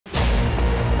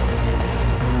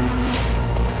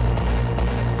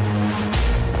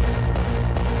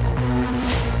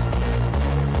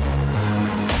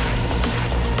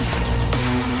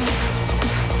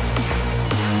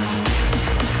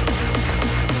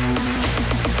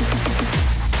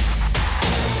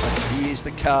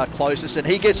car closest, and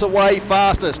he gets away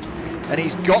fastest, and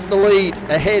he's got the lead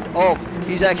ahead of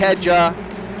Isack Hadjar.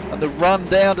 And the run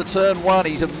down to turn one,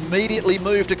 he's immediately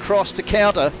moved across to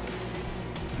counter.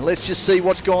 Let's just see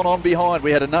what's gone on behind.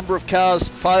 We had a number of cars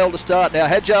fail to start. Now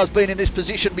Hadjar's been in this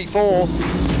position before.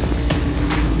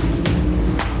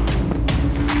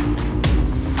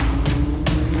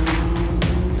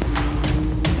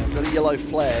 We've got a yellow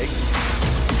flag.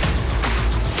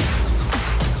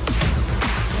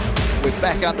 We're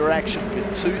back under action with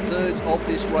 2/3 of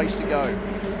this race to go.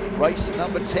 Race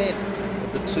number 10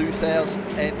 of the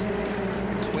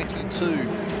 2022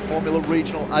 Formula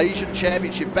Regional Asian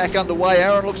Championship back underway.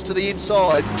 Aaron looks to the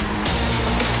inside.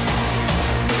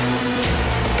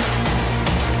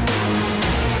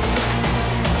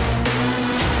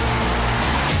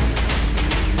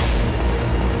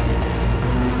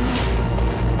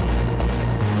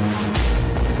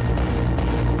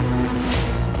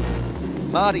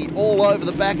 Marty all over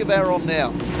the back of Aaron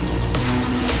now.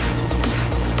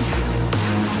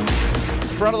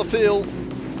 Front of the field,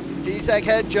 Isack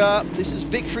Hadjar. This is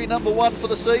victory number 1 for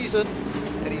the season,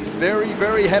 and he's very,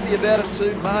 very happy about it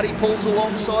too. Marty pulls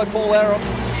alongside Paul Aaron.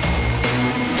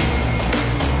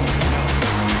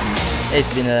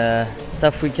 It's been a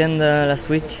tough weekend last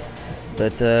week,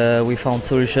 but we found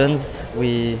solutions.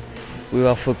 We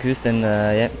were focused, and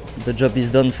yeah, the job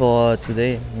is done for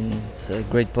today. It's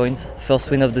great points.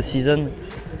 First win of the season,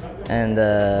 and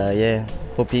yeah,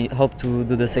 hope to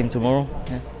do the same tomorrow.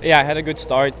 Yeah, I had a good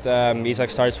start.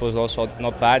 Isack's start was also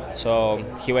not bad, so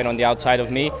he went on the outside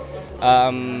of me.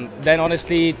 Then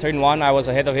honestly, turn one, I was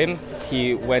ahead of him.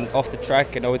 He went off the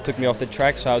track and it took me off the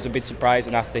track, so I was a bit surprised,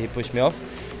 and after he pushed me off.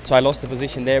 So I lost the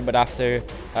position there, but after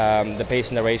the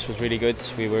pace in the race was really good.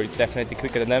 We were definitely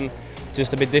quicker than them.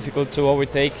 Just a bit difficult to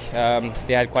overtake.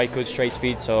 They had quite good straight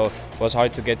speed, so it was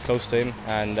hard to get close to him,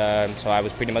 and so I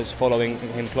was pretty much following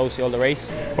him closely all the race.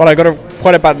 Well, I got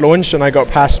quite a bad launch, and I got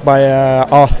passed by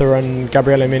Arthur and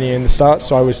Gabriele Mini in the start,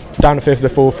 so I was down fifth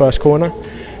before first corner.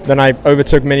 Then I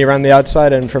overtook Mini around the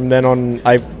outside, and from then on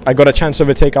I got a chance to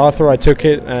overtake Arthur. I took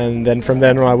it, and then from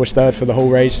then on I was third for the whole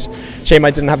race. Shame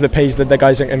I didn't have the pace that the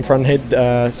guys in front did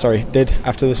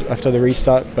after the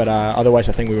restart, but otherwise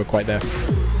I think we were quite there.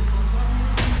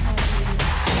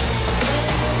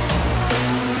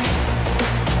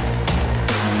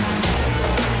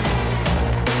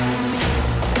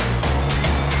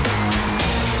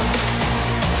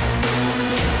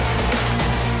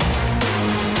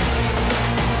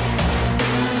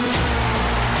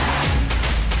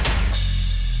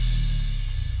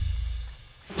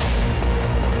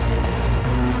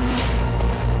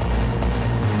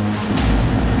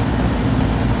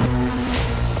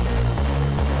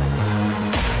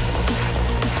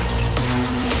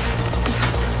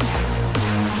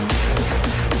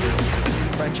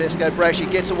 Francesco Braschi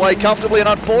gets away comfortably, and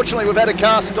unfortunately we've had a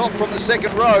car stop from the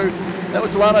second row. That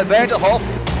was Delano Vanderhoff.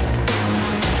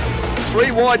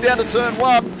 3 wide down to turn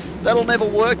one. That'll never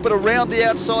work, but around the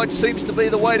outside seems to be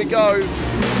the way to go.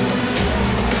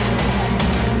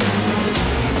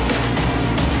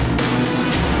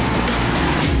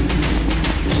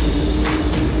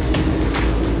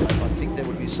 I think there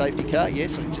would be a safety car.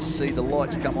 Yes, I can just see the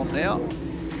lights come on now.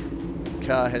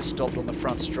 Car has stopped on the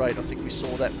front straight. I think we saw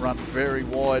that run very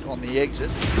wide on the exit.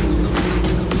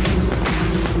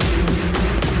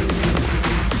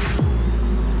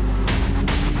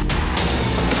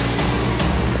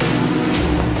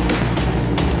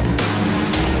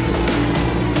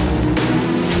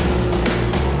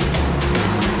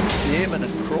 Bierman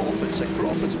and Crawford. So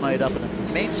Crawford's made up an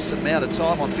immense amount of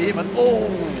time on Bierman. Oh,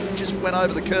 just went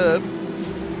over the curb,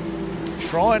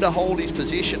 trying to hold his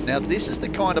position. Now this is the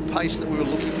kind of pace that we were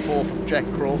looking for from Jack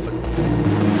Crawford.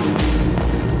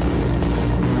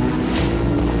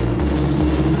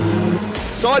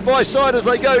 Side by side as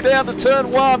they go down to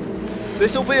turn one.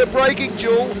 This will be a braking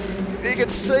duel. You can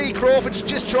see Crawford's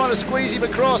just trying to squeeze him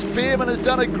across. Bierman has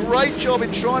done a great job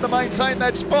in trying to maintain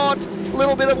that spot. A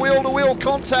little bit of wheel-to-wheel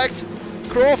contact.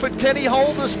 Crawford, can he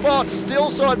hold the spot? Still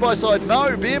side by side.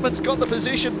 No, Bierman's got the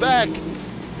position back.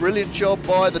 Brilliant job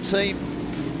by the team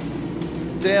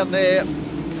down there.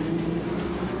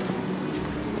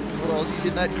 What Aussies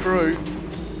in that crew.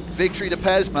 Victory to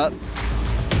Pasma.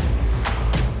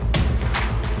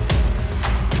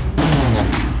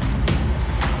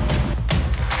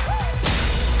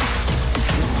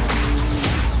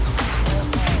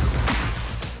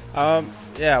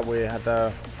 Yeah, we had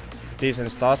a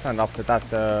decent start, and after that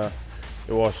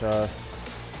it was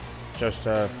just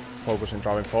focus on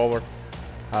driving forward.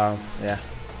 Yeah.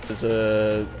 It was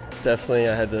definitely,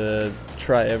 I had to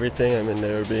try everything. I mean,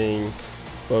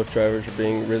 both drivers were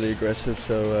being really aggressive,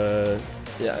 so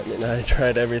Yeah, I mean, I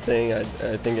tried everything. I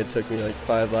think it took me like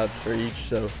 5 laps for each,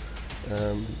 so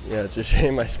yeah, it's a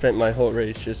shame I spent my whole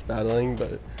race just battling,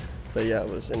 but yeah, it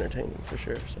was entertaining for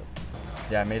sure. So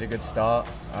yeah, I made a good start.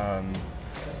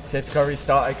 Safety car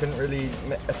restart, I couldn't really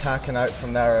attack, and out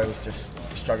from there I was just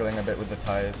struggling a bit with the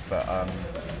tyres, but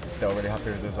still really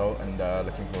happy with the result and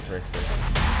looking forward to race 3.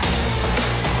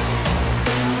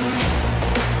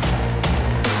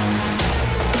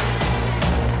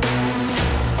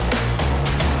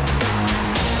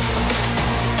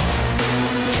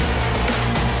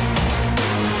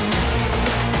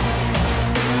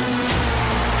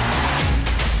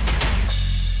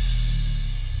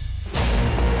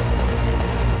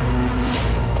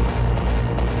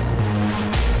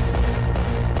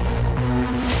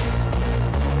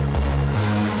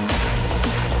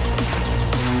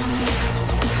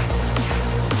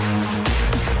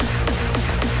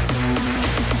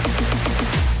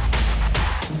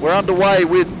 We're underway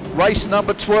with race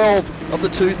number 12 of the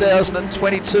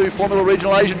 2022 Formula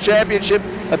Regional Asian Championship.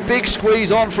 A big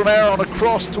squeeze on from Aaron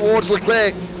across towards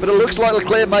Leclerc, but it looks like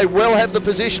Leclerc may well have the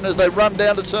position as they run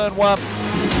down to turn 1.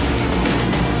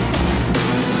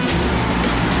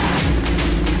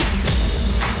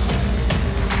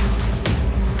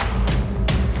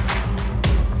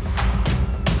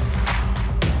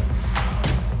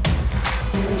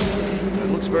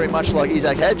 It looks very much like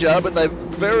Isack Hadjar, but they're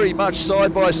very much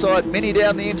side by side. Mini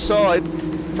down the inside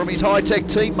from his high-tech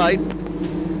teammate.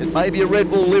 It may be a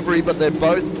Red Bull livery, but they're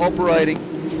both operating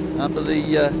under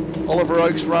the Oliver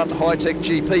Oaks Run high-tech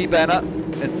GP banner,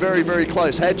 and very, very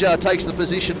close. Hadjar takes the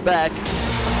position back.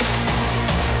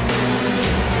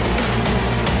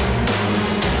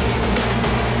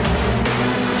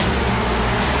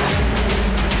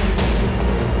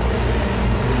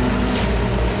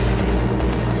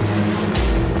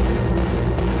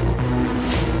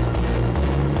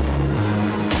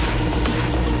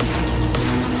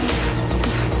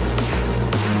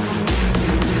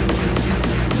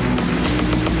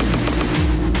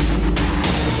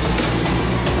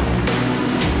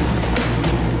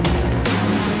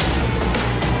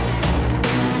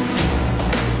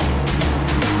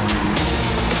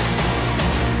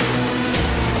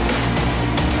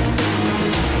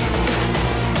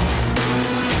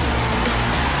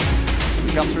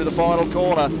 Come through the final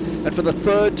corner, and for the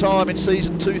 3rd time in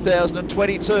season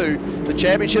 2022, the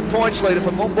championship points leader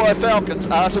for Mumbai Falcons,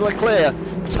 Arthur Leclerc,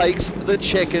 takes the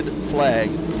checkered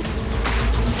flag.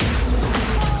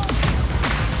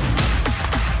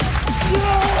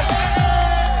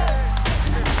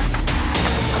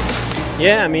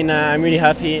 Yeah, I mean, I'm really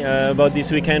happy about this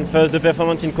weekend. First, the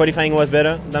performance in qualifying was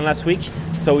better than last week,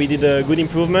 so we did a good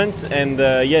improvement. And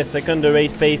yeah, second, the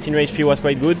race pace in race 3 was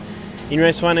quite good. In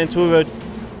race 1 and 2, we were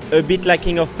a bit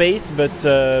lacking of pace, but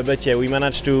yeah, we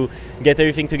managed to get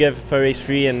everything together for race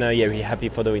 3, and yeah, really happy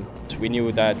for the win. We knew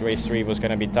that race 3 was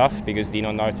going to be tough because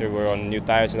Dino and Arthur were on new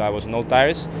tyres and I was on old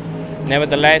tyres.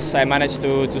 Nevertheless, I managed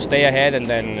to stay ahead, and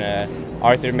then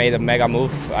Arthur made a mega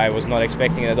move. I was not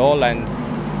expecting it at all, and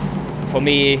for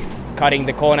me, cutting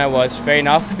the corner was fair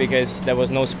enough because there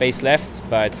was no space left,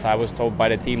 but I was told by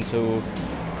the team to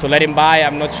let him by.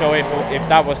 I'm not sure if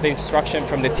that was the instruction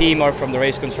from the team or from the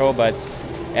race control, but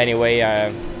anyway,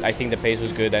 I think the pace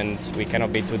was good and we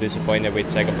cannot be too disappointed with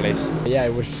 2nd place. Yeah,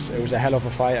 it was a hell of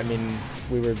a fight. I mean,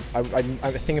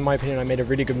 I think in my opinion I made a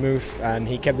really good move, and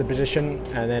he kept the position,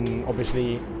 and then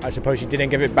obviously I suppose he didn't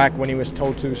give it back when he was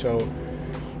told to, so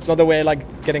it's not the way I like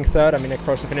getting 3rd. I mean, I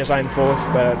crossed the finish line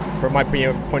 4th, but from my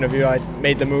point of view I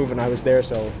made the move and I was there,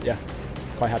 so yeah,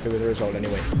 quite happy with the result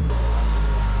anyway.